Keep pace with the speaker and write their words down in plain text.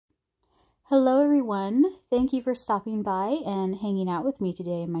Hello everyone, thank you for stopping by and hanging out with me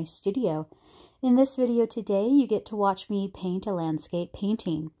today in my studio. In this video today, you get to watch me paint a landscape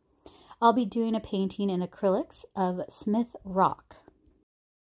painting. I'll be doing a painting in acrylics of Smith Rock.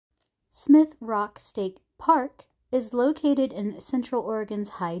 Smith Rock State Park is located in Central Oregon's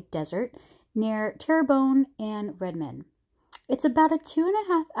high desert near Terrebonne and Redmond. It's about a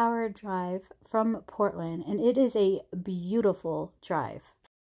 2.5 hour drive from Portland, and it is a beautiful drive.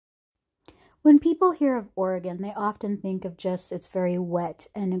 When people hear of Oregon, they often think of just it's very wet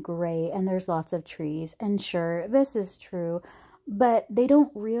and gray and there's lots of trees. And sure, this is true, but they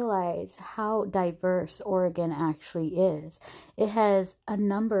don't realize how diverse Oregon actually is. It has a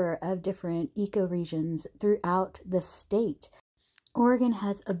number of different ecoregions throughout the state. Oregon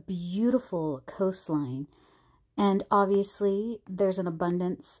has a beautiful coastline, and obviously there's an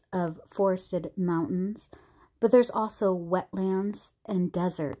abundance of forested mountains, but there's also wetlands and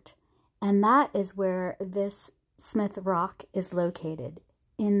desert. And that is where this Smith Rock is located,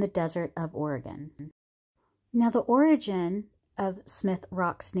 in the desert of Oregon. Now, the origin of Smith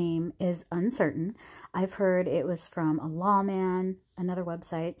Rock's name is uncertain. I've heard it was from a lawman. Another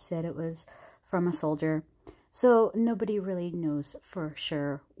website said it was from a soldier. So nobody really knows for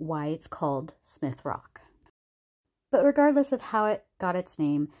sure why it's called Smith Rock. But regardless of how it got its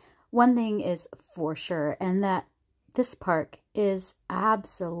name, one thing is for sure, and that this park is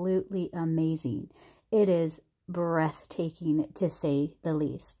absolutely amazing. It is breathtaking, to say the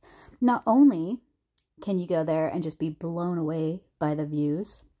least. Not only can you go there and just be blown away by the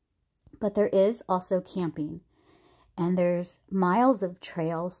views, but there is also camping. And there's miles of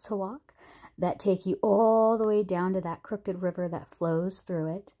trails to walk that take you all the way down to that crooked river that flows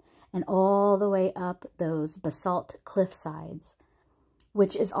through it, and all the way up those basalt cliff sides,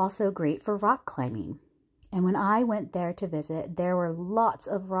 which is also great for rock climbing. And when I went there to visit, there were lots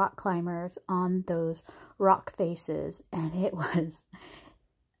of rock climbers on those rock faces, and it was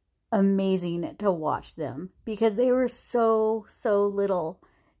amazing to watch them because they were so little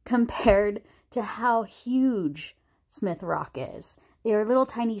compared to how huge Smith Rock is. They were little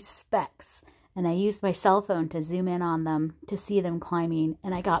tiny specks, and I used my cell phone to zoom in on them to see them climbing,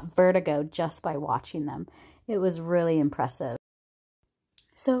 and I got vertigo just by watching them. It was really impressive.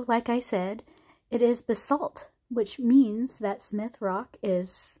 So, like I said, it is basalt, which means that Smith Rock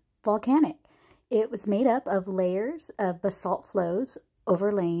is volcanic. It was made up of layers of basalt flows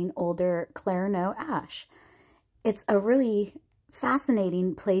overlaying older Clarino ash. It's a really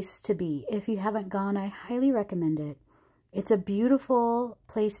fascinating place to be. If you haven't gone, I highly recommend it. It's a beautiful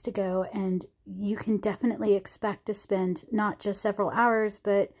place to go, and you can definitely expect to spend not just several hours,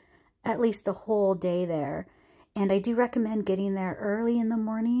 but at least a whole day there. And I do recommend getting there early in the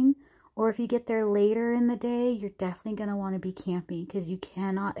morning, or if you get there later in the day, you're definitely going to want to be camping because you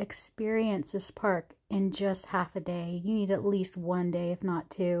cannot experience this park in just half a day. You need at least one day, if not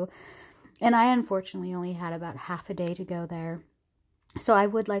two. And I unfortunately only had about half a day to go there. So I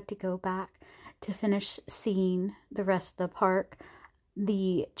would like to go back to finish seeing the rest of the park.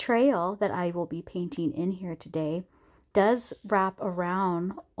 The trail that I will be painting in here today does wrap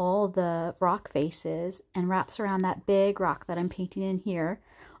around all the rock faces and wraps around that big rock that I'm painting in here,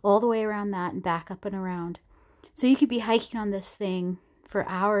 all the way around that and back up and around. So you could be hiking on this thing for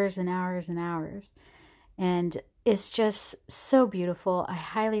hours and hours and hours. And it's just so beautiful. I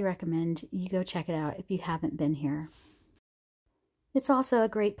highly recommend you go check it out if you haven't been here. It's also a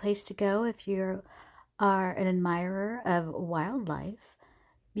great place to go if you are an admirer of wildlife,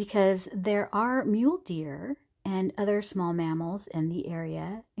 because there are mule deer and other small mammals in the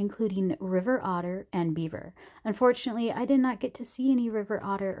area, including river otter and beaver. Unfortunately, I did not get to see any river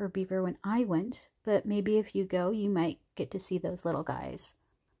otter or beaver when I went, but maybe if you go, you might get to see those little guys.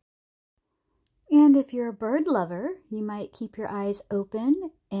 And if you're a bird lover, you might keep your eyes open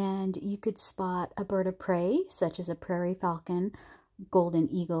and you could spot a bird of prey, such as a prairie falcon, golden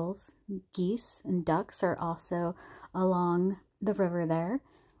eagles, geese, and ducks are also along the river there.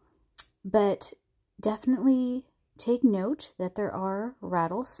 But definitely take note that there are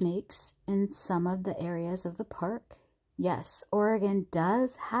rattlesnakes in some of the areas of the park. Yes, Oregon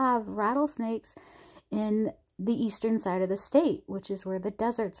does have rattlesnakes in the eastern side of the state, which is where the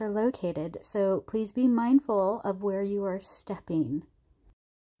deserts are located. So please be mindful of where you are stepping.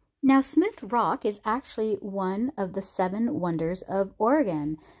 Now, Smith Rock is actually one of the 7 wonders of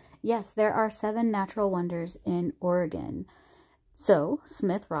Oregon. Yes, there are 7 natural wonders in Oregon. So,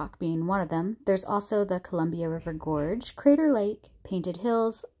 Smith Rock being one of them. There's also the Columbia River Gorge, Crater Lake, Painted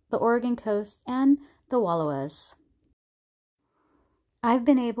Hills, the Oregon coast, and the Wallowas. I've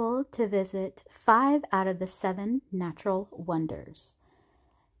been able to visit 5 out of the 7 natural wonders.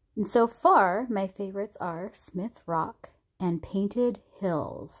 And so far, my favorites are Smith Rock and Painted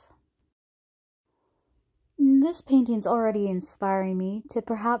Hills. This painting's already inspiring me to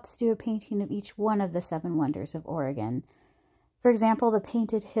perhaps do a painting of each one of the 7 wonders of Oregon. For example, the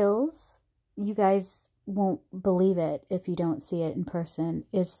Painted Hills, you guys won't believe it if you don't see it in person.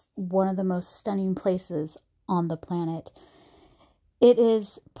 It's one of the most stunning places on the planet. It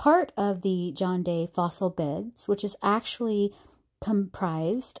is part of the John Day fossil beds, which is actually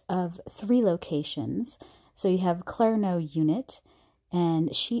comprised of 3 locations. So you have Clarno Unit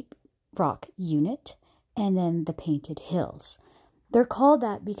and Sheep Rock Unit, and then the Painted Hills. They're called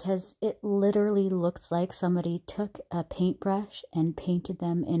that because it literally looks like somebody took a paintbrush and painted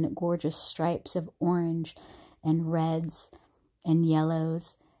them in gorgeous stripes of orange and reds and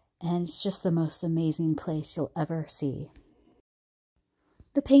yellows, and it's just the most amazing place you'll ever see.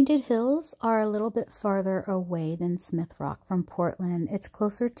 The Painted Hills are a little bit farther away than Smith Rock from Portland. It's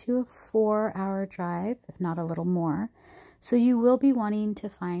closer to a 4-hour drive, if not a little more. So you will be wanting to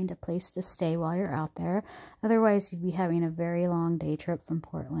find a place to stay while you're out there. Otherwise, you'd be having a very long day trip from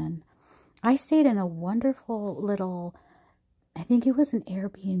Portland. I stayed in a wonderful little, I think it was an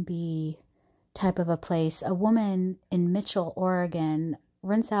Airbnb type of a place. A woman in Mitchell, Oregon,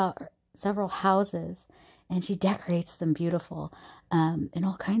 rents out several houses and she decorates them beautiful, and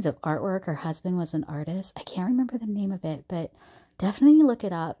all kinds of artwork. Her husband was an artist. I can't remember the name of it, but definitely look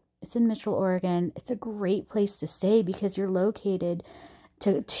it up. It's in Mitchell, Oregon. It's a great place to stay because you're located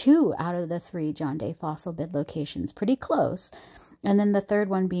to 2 out of the 3 John Day fossil bed locations, pretty close. And then the third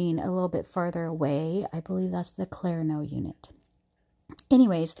one being a little bit farther away. I believe that's the Clarno Unit.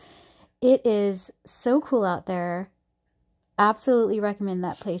 Anyways, it is so cool out there. Absolutely recommend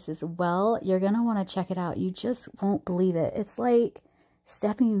that place as well. You're going to want to check it out. You just won't believe it. It's like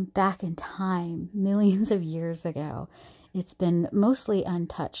stepping back in time millions of years ago. It's been mostly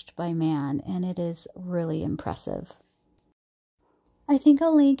untouched by man, and it is really impressive. I think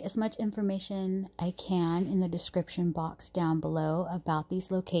I'll link as much information I can in the description box down below about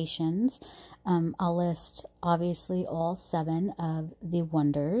these locations. I'll list, obviously, all 7 of the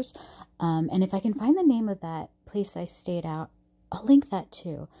wonders. And if I can find the name of that place I stayed at, I'll link that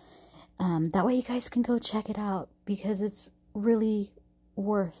too. That way you guys can go check it out because it's really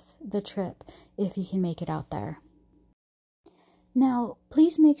worth the trip if you can make it out there. Now,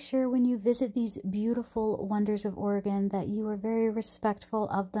 please make sure when you visit these beautiful wonders of Oregon that you are very respectful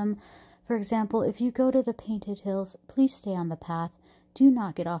of them. For example, if you go to the Painted Hills, please stay on the path. Do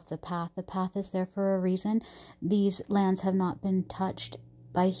not get off the path. The path is there for a reason. These lands have not been touched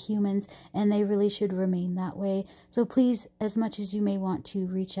by humans, and they really should remain that way. So please, as much as you may want to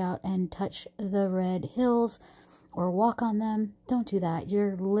reach out and touch the red hills or walk on them, don't do that.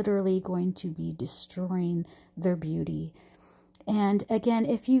 You're literally going to be destroying their beauty. And again,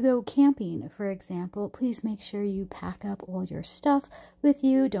 if you go camping, for example, please make sure you pack up all your stuff with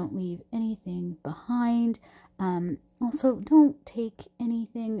you. Don't leave anything behind. Also, don't take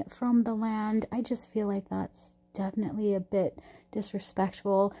anything from the land. I just feel like that's definitely a bit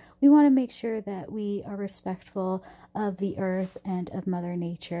disrespectful. We want to make sure that we are respectful of the earth and of Mother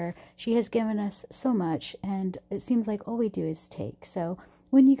Nature. She has given us so much, and it seems like all we do is take. So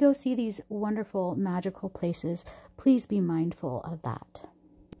when you go see these wonderful, magical places, please be mindful of that.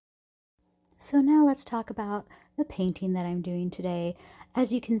 So now let's talk about the painting that I'm doing today.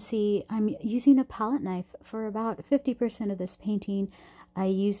 As you can see, I'm using a palette knife for about 50% of this painting. I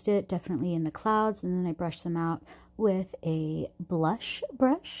used it definitely in the clouds, and then I brushed them out with a blush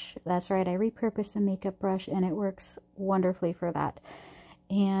brush. That's right, I repurposed a makeup brush, and it works wonderfully for that.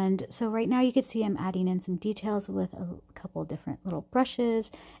 And so right now you can see I'm adding in some details with a couple different little brushes,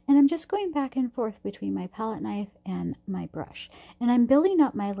 and I'm just going back and forth between my palette knife and my brush. And I'm building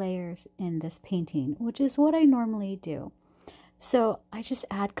up my layers in this painting, which is what I normally do. So I just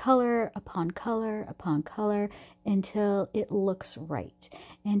add color upon color upon color until it looks right.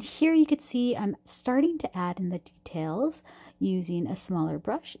 And here you can see I'm starting to add in the details using a smaller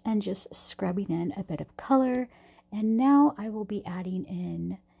brush and just scrubbing in a bit of color. And now I will be adding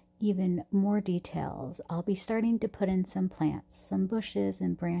in even more details. I'll be starting to put in some plants, some bushes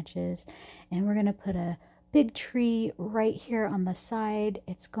and branches, and we're going to put a big tree right here on the side.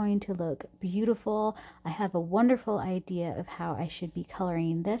 It's going to look beautiful. I have a wonderful idea of how I should be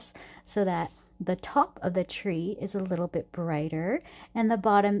coloring this so that the top of the tree is a little bit brighter and the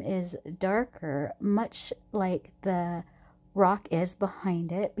bottom is darker, much like the rock is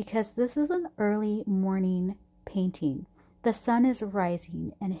behind it, because this is an early morning painting. The sun is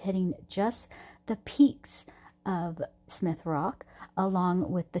rising and hitting just the peaks of Smith Rock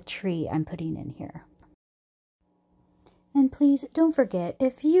along with the tree I'm putting in here. And please don't forget,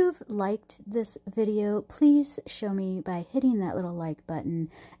 if you've liked this video, please show me by hitting that little like button,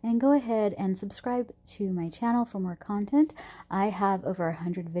 and go ahead and subscribe to my channel for more content. I have over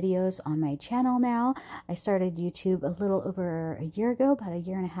 100 videos on my channel now. I started YouTube a little over a year ago, about a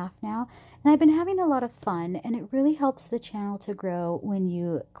year and a half now, and I've been having a lot of fun, and it really helps the channel to grow when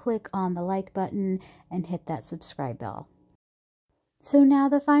you click on the like button and hit that subscribe bell. So now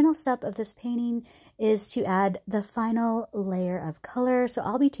the final step of this painting is to add the final layer of color. So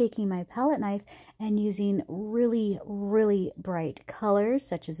I'll be taking my palette knife and using really, really bright colors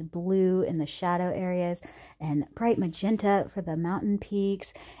such as blue in the shadow areas and bright magenta for the mountain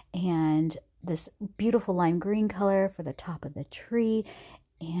peaks and this beautiful lime green color for the top of the tree.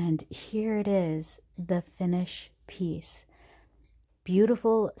 And here it is, the finished piece.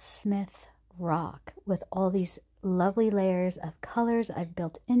 Beautiful Smith rock with all these lovely layers of colors I've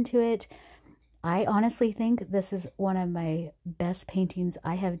built into it. I honestly think this is one of my best paintings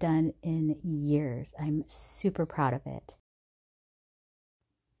I have done in years. I'm super proud of it.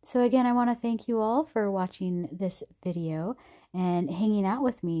 So again, I want to thank you all for watching this video and hanging out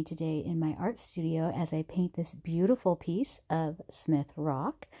with me today in my art studio as I paint this beautiful piece of Smith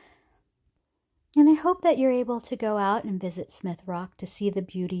rock. And I hope that you're able to go out and visit Smith Rock to see the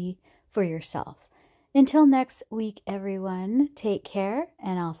beauty for yourself. Until next week, everyone, take care,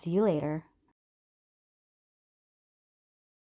 and I'll see you later.